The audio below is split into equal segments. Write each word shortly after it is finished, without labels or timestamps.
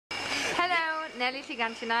Nelly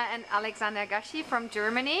Zhiganshina and Alexander Gazsi from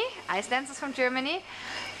Germany, ice dancers from Germany.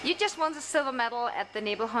 You just won the silver medal at the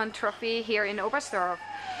Nebelhorn Trophy here in Oberstdorf.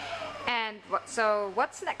 And so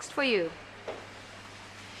what's next for you?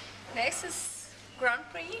 Next is Grand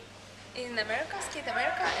Prix in America, Skate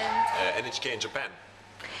America, and NHK in Japan.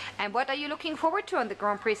 And what are you looking forward to on the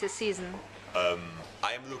Grand Prix this season?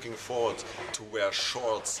 I am looking forward to wear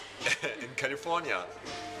shorts in California.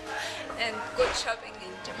 and good shopping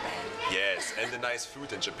in Japan. Yes, and the nice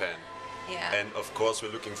food in Japan. Yeah. And of course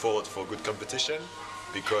we're looking forward for good competition,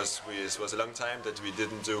 because it was a long time that we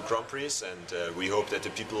didn't do Grand Prix, and we hope that the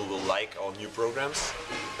people will like our new programs.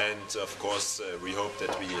 And of course we hope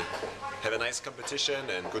that we have a nice competition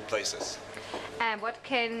and good places. And what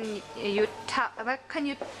can you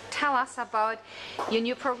tell us about your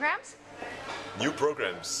new programs? New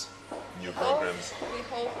programs. New programs. We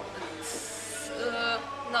hope it's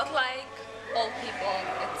not like old people,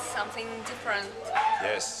 it's something different.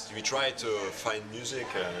 Yes, we try to find music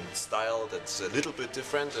and style that's a little bit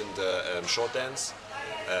different in the short dance.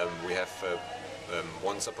 We have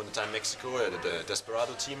once upon a time Mexico, the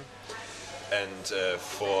Desperado team. And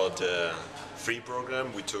for the free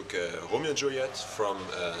program we took Romeo and Juliet from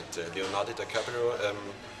the Leonardo DiCaprio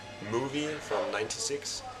movie from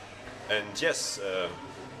 '96. And yes,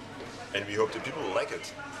 and we hope the people will like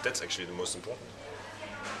it. That's actually the most important.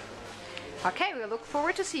 Okay, we look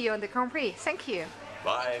forward to see you on the Grand Prix. Thank you.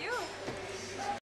 Bye. Thank you.